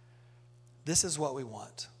 This is what we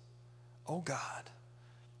want. Oh God,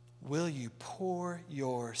 will you pour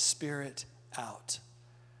your Spirit out?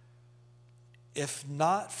 If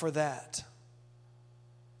not for that,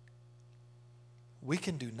 we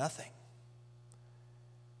can do nothing.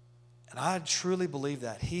 And I truly believe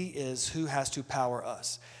that He is who has to power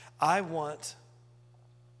us. Let's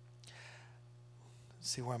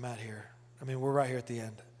see where I'm at here. We're right here at the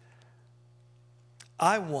end.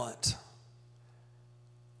 I want,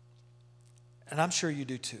 and I'm sure you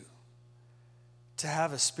do too, to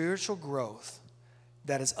have a spiritual growth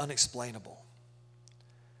that is unexplainable.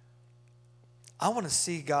 I want to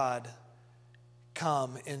see God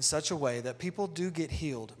come in such a way that people do get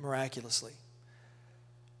healed miraculously.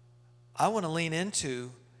 I want to lean into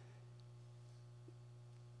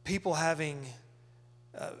people having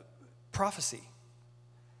prophecy.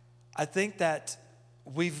 I think that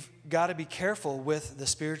we've got to be careful with the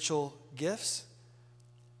spiritual gifts,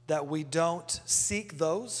 that we don't seek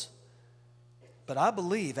those. But I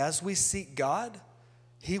believe as we seek God,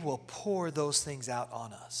 He will pour those things out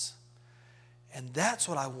on us. And that's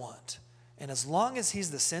what I want. And as long as He's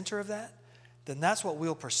the center of that, then that's what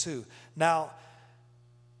we'll pursue. Now,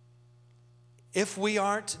 if we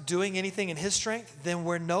aren't doing anything in His strength, then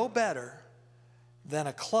we're no better than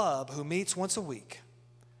a club who meets once a week.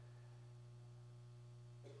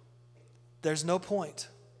 There's no point.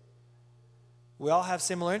 We all have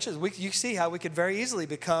similar interests. You see how we could very easily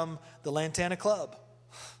become the Lantana Club.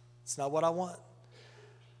 It's not what I want.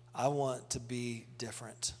 I want to be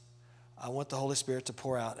different. I want the Holy Spirit to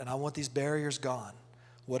pour out, and I want these barriers gone,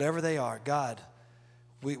 whatever they are. God,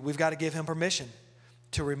 we've got to give Him permission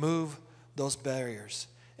to remove those barriers.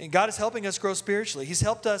 And God is helping us grow spiritually. He's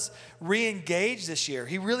helped us re-engage this year.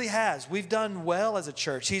 He really has. We've done well as a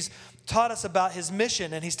church. He's taught us about His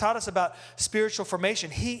mission, and He's taught us about spiritual formation.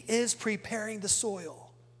 He is preparing the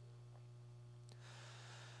soil.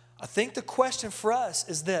 I think the question for us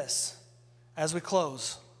is this, as we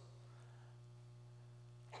close.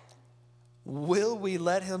 will we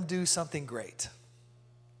let him do something great?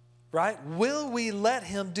 Right? Will we let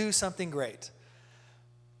him do something great?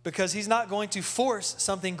 Because he's not going to force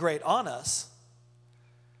something great on us.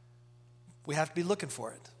 We have to be looking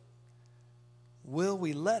for it. Will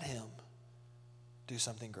we let him do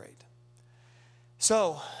something great?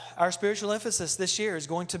 So, our spiritual emphasis this year is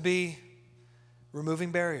going to be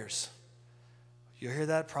removing barriers. You'll hear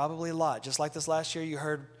that probably a lot. Just like this last year, you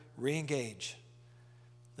heard re-engage.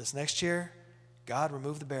 This next year, God,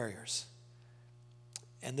 remove the barriers.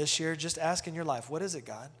 And this year, just ask in your life, what is it,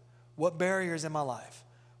 God? What barriers in my life?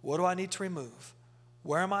 What do I need to remove?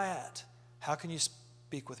 Where am I at? How can you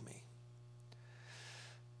speak with me?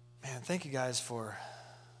 Man, thank you guys for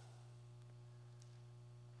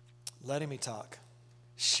letting me talk,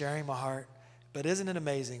 sharing my heart. But isn't it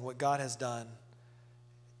amazing what God has done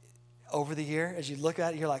over the year? As you look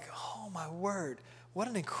at it, you're like, oh my word, what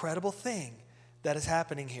an incredible thing that is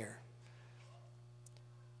happening here.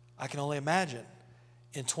 I can only imagine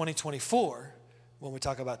in 2024, when we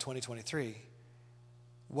talk about 2023,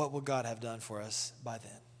 what will God have done for us by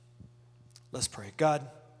then? Let's pray. God,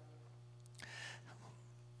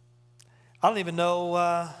 I don't even know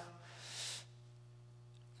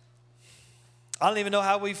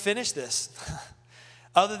how we finish this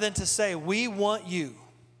other than to say we want you.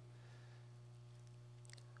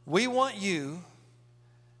 We want you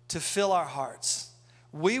to fill our hearts.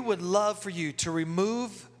 We would love for you to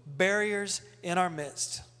remove barriers in our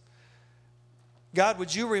midst. God,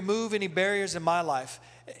 would you remove any barriers in my life?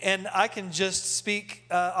 And I can just speak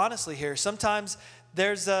honestly here. Sometimes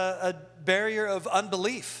there's a barrier of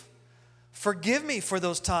unbelief. Forgive me for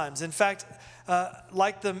those times. In fact,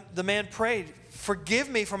 like the man prayed, forgive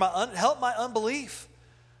me for help my unbelief.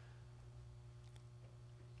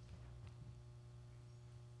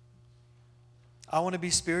 I want to be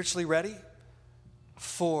spiritually ready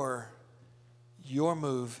for your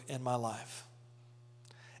move in my life.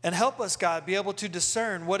 And help us, God, be able to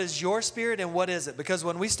discern what is your spirit and what isn't. Because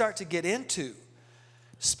when we start to get into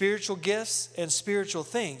spiritual gifts and spiritual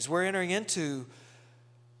things, we're entering into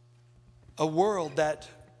a world that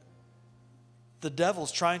the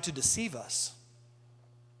devil's trying to deceive us.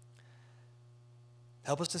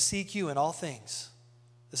 Help us to seek you in all things.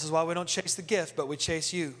 This is why we don't chase the gift, but we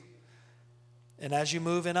chase you. And as you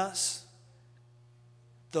move in us,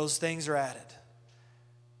 those things are added.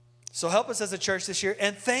 So help us as a church this year.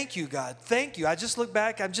 And thank you, God. Thank you. I just look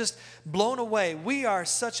back, I'm just blown away. We are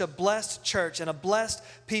such a blessed church and a blessed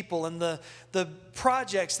people. And the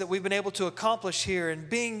projects that we've been able to accomplish here and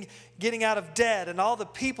getting out of debt and all the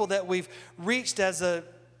people that we've reached as a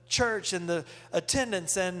church and the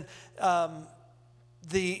attendance and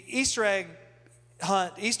the Easter egg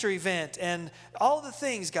hunt, Easter event, and all the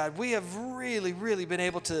things, God, we have really, really been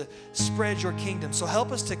able to spread your kingdom. So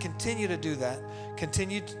help us to continue to do that,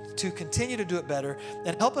 continue to do it better,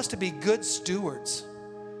 and help us to be good stewards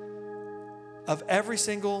of every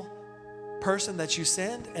single person that you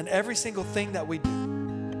send and every single thing that we do.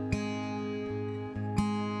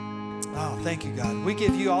 Oh, thank you, God. We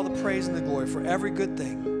give you all the praise and the glory for every good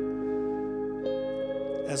thing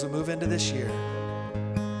as we move into this year.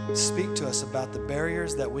 Speak to us about the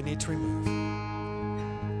barriers that we need to remove.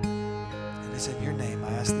 And it's in your name I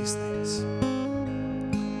ask these things.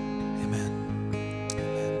 Amen.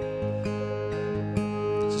 Amen.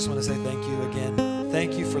 I just want to say thank you again.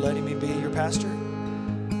 Thank you for letting me be your pastor.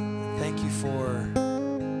 Thank you for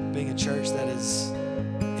being a church that has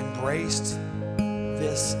embraced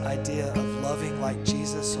this idea of loving like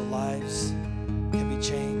Jesus so lives can be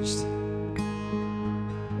changed.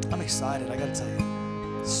 I'm excited, I got to tell you.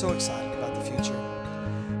 So excited about the future.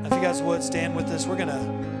 Now, if you guys would stand with us, we're going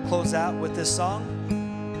to close out with this song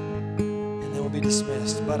and then we'll be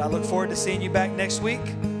dismissed. But I look forward to seeing you back next week.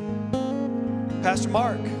 Pastor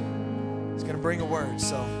Mark is going to bring a word.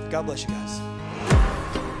 So God bless you guys.